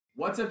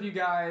What's up, you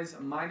guys?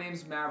 My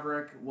name's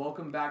Maverick.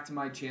 Welcome back to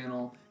my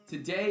channel.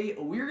 Today,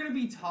 we're going to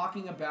be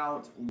talking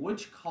about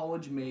which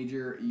college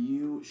major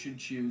you should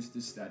choose to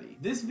study.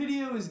 This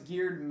video is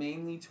geared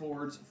mainly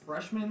towards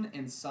freshmen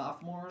and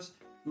sophomores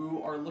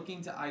who are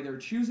looking to either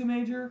choose a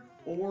major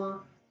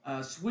or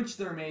switch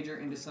their major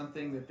into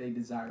something that they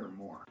desire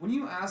more. When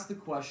you ask the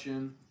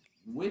question,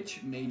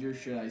 which major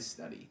should I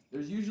study?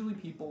 There's usually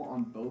people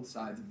on both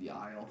sides of the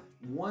aisle.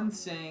 One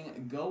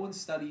saying, go and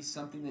study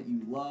something that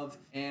you love,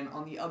 and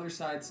on the other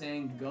side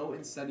saying, go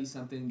and study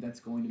something that's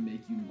going to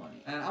make you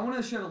money. And I want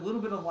to shed a little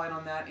bit of light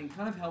on that and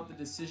kind of help the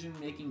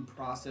decision-making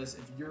process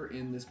if you're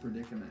in this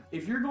predicament.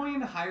 If you're going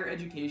into higher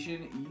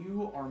education,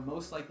 you are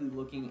most likely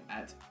looking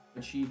at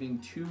achieving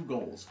two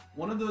goals.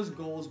 One of those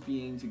goals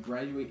being to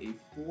graduate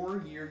a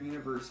 4-year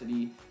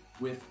university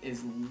with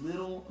as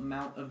little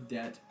amount of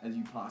debt as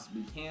you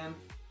possibly can.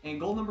 And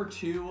goal number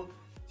 2,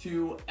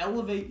 to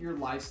elevate your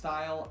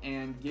lifestyle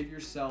and give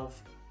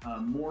yourself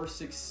more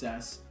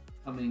success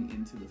coming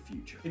into the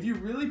future. If you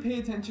really pay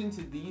attention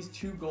to these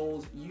two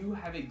goals, you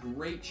have a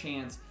great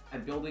chance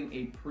at building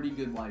a pretty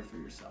good life for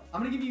yourself.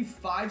 I'm gonna give you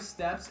 5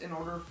 steps in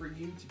order for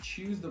you to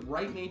choose the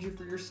right major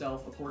for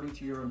yourself according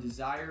to your own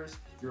desires,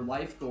 your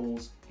life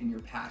goals, and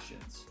your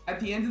passions. At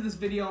the end of this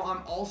video,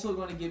 I'm also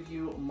going to give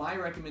you my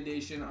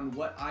recommendation on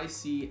what I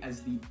see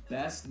as the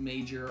best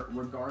major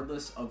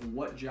regardless of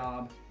what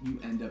job you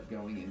end up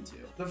going into.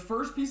 The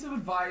first piece of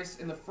advice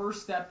and the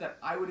first step that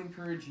I would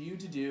encourage you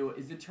to do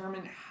is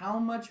determine how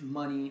much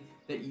money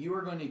that you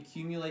are going to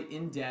accumulate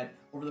in debt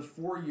over the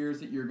 4 years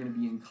that you're going to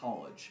be in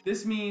college.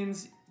 This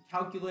means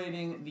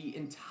calculating the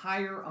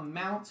entire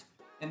amount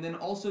and then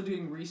also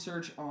doing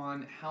research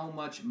on how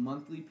much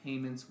monthly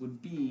payments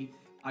would be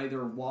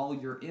either while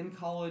you're in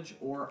college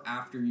or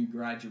after you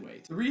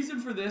graduate. The reason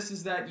for this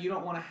is that you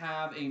don't want to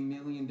have $1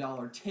 million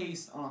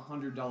taste on a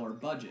 $100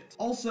 budget.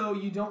 Also,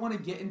 you don't want to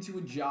get into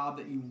a job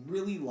that you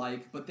really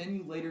like, but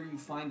then later you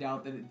find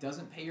out that it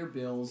doesn't pay your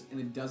bills and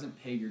it doesn't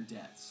pay your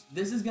debts.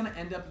 This is going to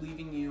end up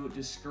leaving you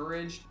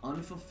discouraged,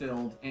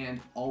 unfulfilled, and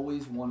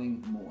always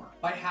wanting more.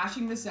 By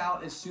hashing this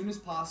out as soon as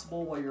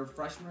possible while you're a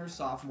freshman or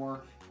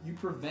sophomore, you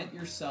prevent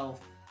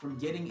yourself from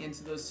getting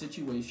into those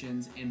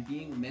situations and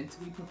being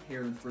mentally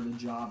prepared for the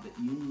job that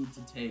you need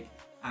to take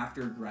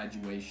after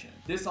graduation.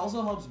 This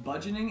also helps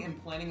budgeting and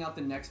planning out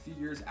the next few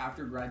years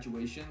after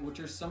graduation,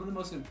 which are some of the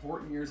most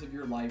important years of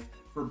your life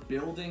for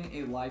building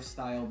a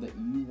lifestyle that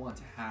you want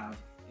to have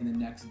in the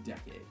next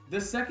decade.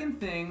 The second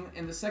thing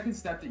and the second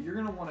step that you're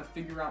going to want to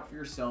figure out for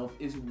yourself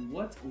is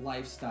what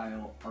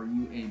lifestyle are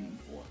you aiming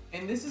for?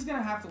 And this is going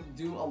to have to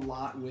do a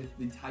lot with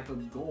the type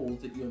of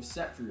goals that you have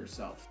set for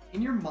yourself.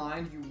 In your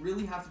mind, you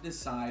really have to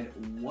decide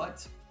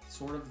what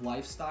sort of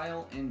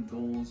lifestyle and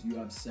goals you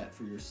have set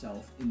for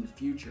yourself in the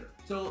future.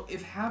 So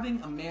if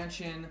having a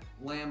mansion,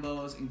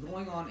 Lambos, and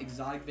going on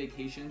exotic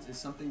vacations is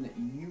something that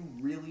you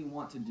really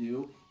want to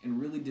do and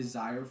really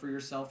desire for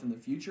yourself in the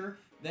future,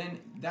 then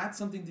that's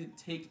something to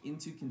take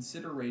into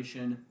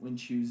consideration when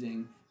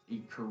choosing a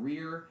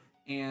career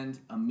and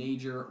a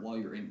major while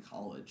you're in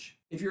college.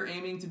 If you're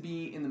aiming to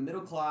be in the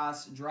middle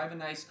class, drive a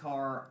nice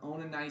car,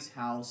 own a nice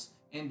house,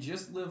 and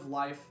just live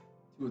life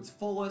to its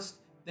fullest,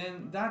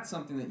 then that's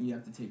something that you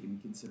have to take into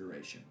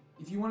consideration.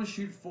 If you want to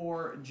shoot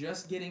for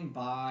just getting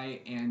by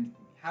and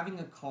having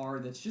a car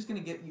that's just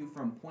going to get you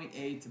from point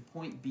A to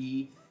point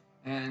B,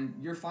 and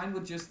you're fine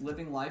with just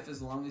living life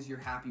as long as you're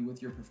happy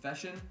with your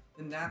profession,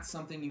 then that's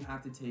something you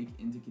have to take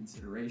into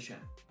consideration.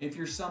 If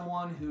you're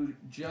someone who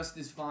just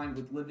is fine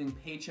with living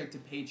paycheck to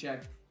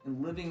paycheck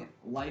and living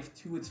life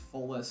to its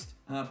fullest,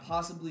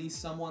 possibly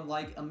someone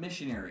like a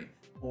missionary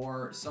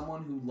or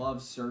someone who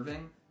loves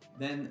serving,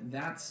 then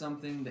that's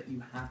something that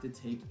you have to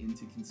take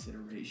into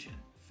consideration.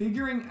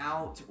 Figuring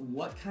out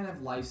what kind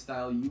of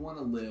lifestyle you want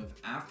to live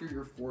after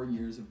your 4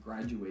 years of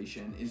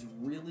graduation is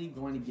really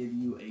going to give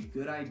you a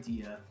good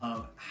idea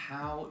of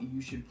how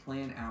you should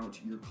plan out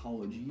your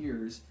college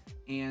years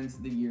and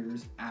the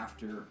years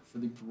after for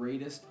the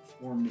greatest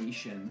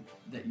formation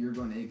that you're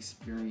going to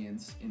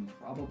experience in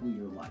probably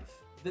your life.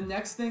 The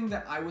next thing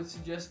that I would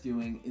suggest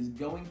doing is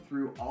going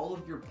through all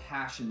of your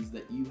passions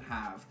that you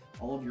have,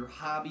 all of your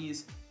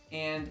hobbies,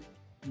 and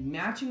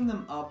matching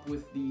them up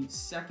with the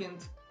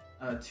second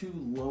two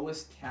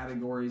lowest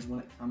categories when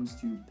it comes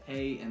to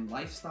pay and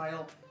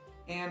lifestyle,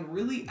 and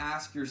really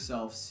ask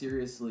yourself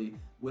seriously,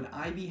 would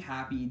I be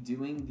happy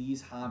doing these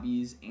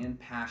hobbies and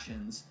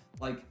passions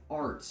like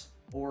arts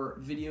or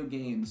video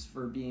games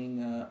for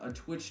being a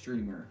Twitch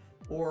streamer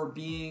or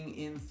being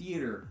in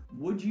theater?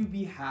 Would you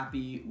be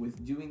happy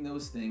with doing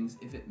those things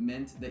if it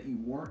meant that you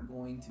weren't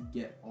going to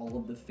get all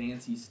of the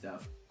fancy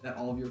stuff that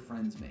all of your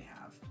friends may have?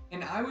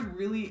 And I would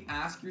really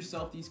ask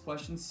yourself these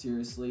questions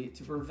seriously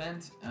to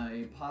prevent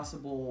a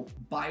possible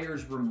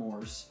buyer's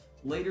remorse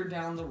later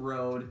down the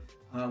road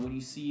when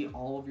you see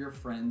all of your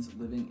friends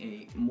living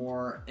a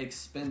more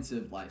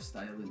expensive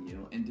lifestyle than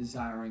you and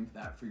desiring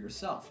that for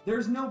yourself.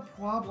 There's no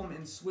problem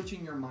in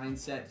switching your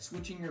mindset,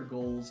 switching your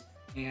goals,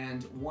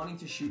 and wanting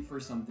to shoot for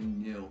something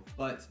new.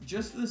 But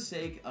just for the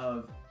sake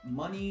of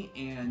money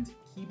and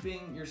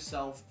keeping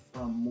yourself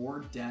from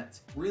more debt.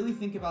 Really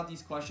think about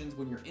these questions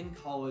when you're in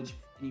college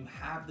and you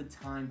have the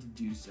time to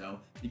do so,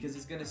 because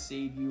it's going to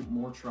save you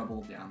more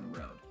trouble down the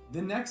road.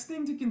 The next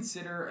thing to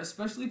consider,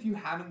 especially if you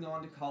haven't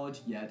gone to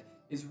college yet,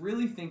 is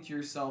really think to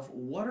yourself,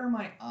 what are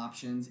my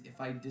options if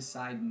I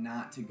decide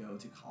not to go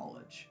to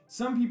college?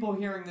 Some people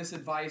hearing this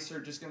advice are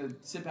just gonna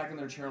sit back in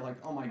their chair like,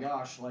 oh my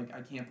gosh, like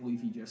I can't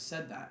believe he just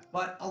said that.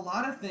 But a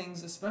lot of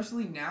things,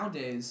 especially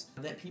nowadays,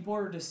 that people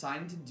are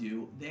deciding to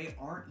do, they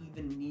aren't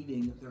even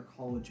needing their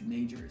college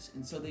majors.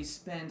 And so they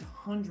spend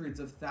hundreds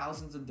of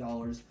thousands of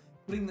dollars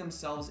putting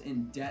themselves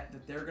in debt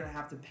that they're going to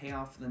have to pay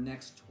off for the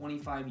next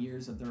 25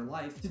 years of their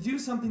life to do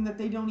something that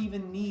they don't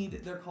even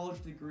need their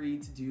college degree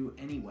to do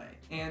anyway.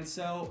 And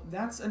so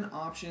that's an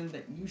option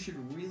that you should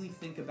really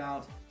think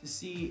about to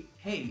see,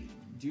 hey,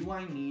 do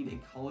I need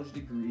a college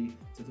degree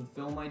to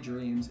fulfill my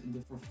dreams and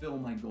to fulfill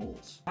my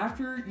goals?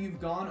 After you've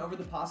gone over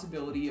the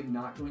possibility of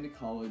not going to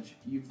college,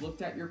 you've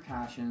looked at your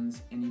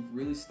passions, and you've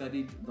really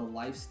studied the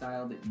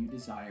lifestyle that you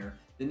desire,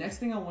 the next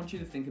thing I want you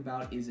to think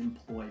about is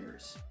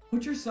employers.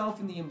 Put yourself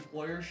in the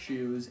employer's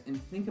shoes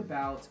and think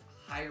about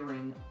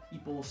hiring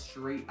people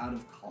straight out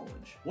of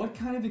college. What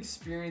kind of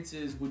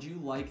experiences would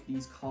you like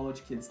these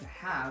college kids to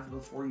have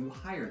before you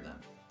hire them?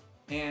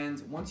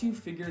 And once you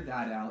figure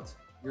that out,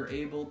 you're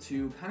able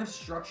to kind of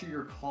structure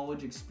your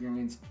college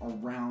experience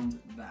around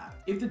that.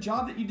 If the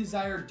job that you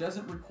desire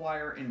doesn't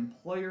require an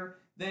employer,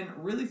 then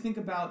really think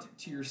about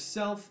to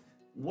yourself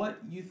what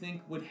you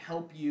think would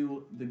help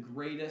you the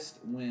greatest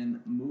when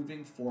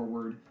moving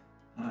forward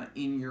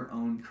in your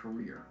own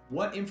career.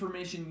 What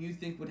information you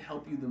think would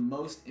help you the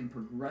most in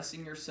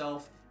progressing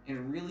yourself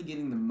and really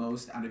getting the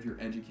most out of your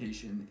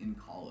education in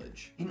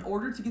college. In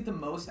order to get the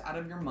most out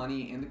of your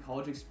money and the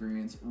college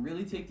experience,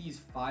 really take these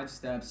 5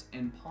 steps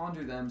and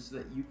ponder them so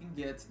that you can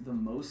get the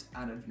most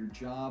out of your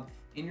job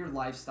and your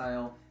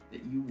lifestyle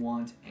that you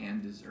want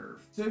and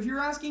deserve. So if you're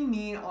asking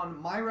me on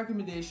my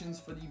recommendations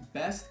for the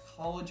best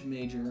college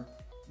major,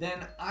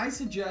 then I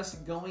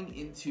suggest going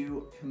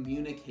into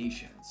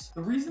communications.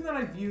 The reason that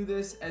I view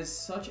this as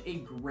such a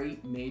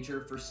great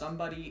major for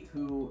somebody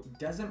who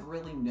doesn't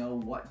really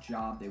know what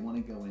job they want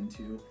to go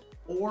into,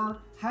 or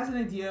has an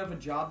idea of a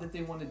job that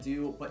they want to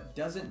do but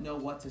doesn't know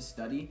what to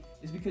study,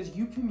 is because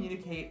you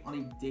communicate on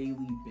a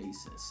daily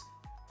basis.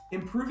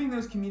 Improving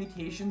those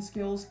communication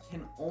skills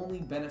can only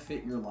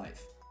benefit your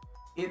life.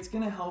 It's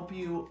going to help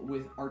you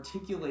with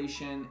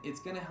articulation. It's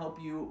going to help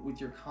you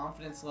with your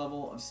confidence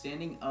level of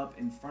standing up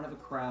in front of a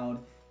crowd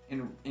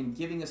and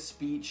giving a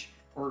speech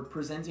or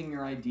presenting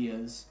your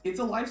ideas. It's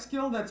a life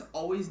skill that's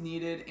always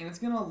needed, and it's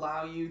going to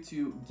allow you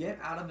to get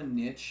out of a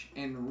niche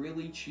and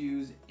really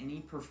choose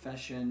any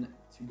profession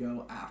to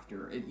go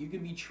after. You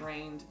can be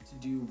trained to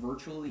do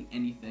virtually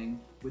anything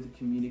with a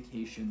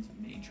communications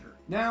major.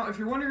 Now, if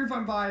you're wondering if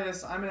I'm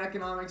biased, I'm an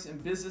economics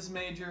and business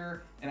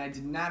major, and I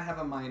did not have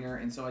a minor,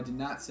 and so I did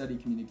not study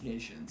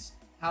communications.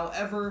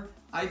 However,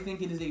 I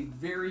think it is a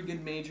very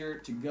good major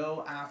to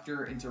go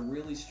after and to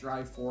really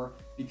strive for,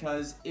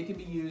 because it can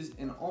be used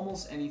in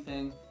almost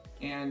anything,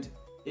 and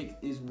it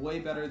is way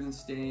better than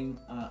staying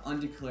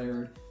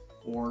undeclared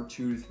for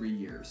 2 to 3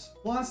 years.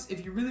 Plus,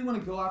 if you really want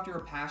to go after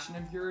a passion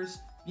of yours,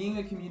 being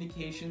a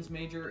communications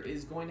major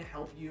is going to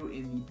help you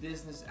in the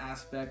business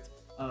aspect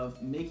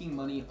of making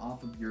money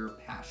off of your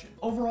passion.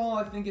 Overall,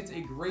 I think it's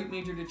a great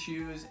major to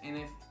choose, and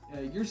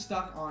if you're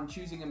stuck on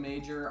choosing a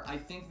major, I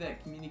think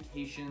that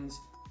communications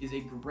is a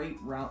great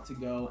route to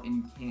go, and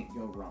you can't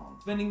go wrong.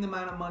 Spending the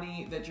amount of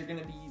money that you're going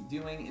to be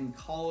doing in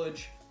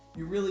college,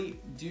 you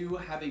really do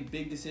have a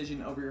big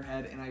decision over your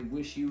head, and I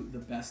wish you the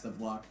best of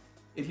luck.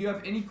 If you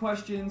have any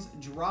questions,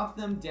 drop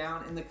them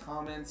down in the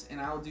comments, and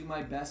I'll do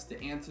my best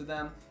to answer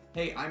them.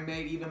 Hey, I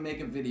may even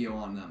make a video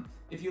on them.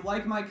 If you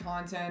like my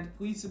content,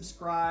 please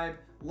subscribe,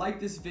 like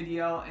this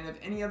video, and if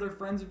any other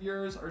friends of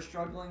yours are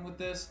struggling with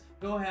this,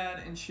 go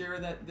ahead and share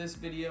this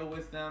video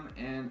with them,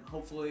 and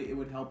hopefully it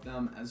would help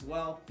them as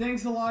well.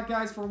 Thanks a lot,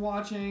 guys, for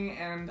watching,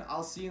 and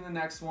I'll see you in the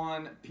next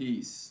one.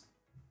 Peace.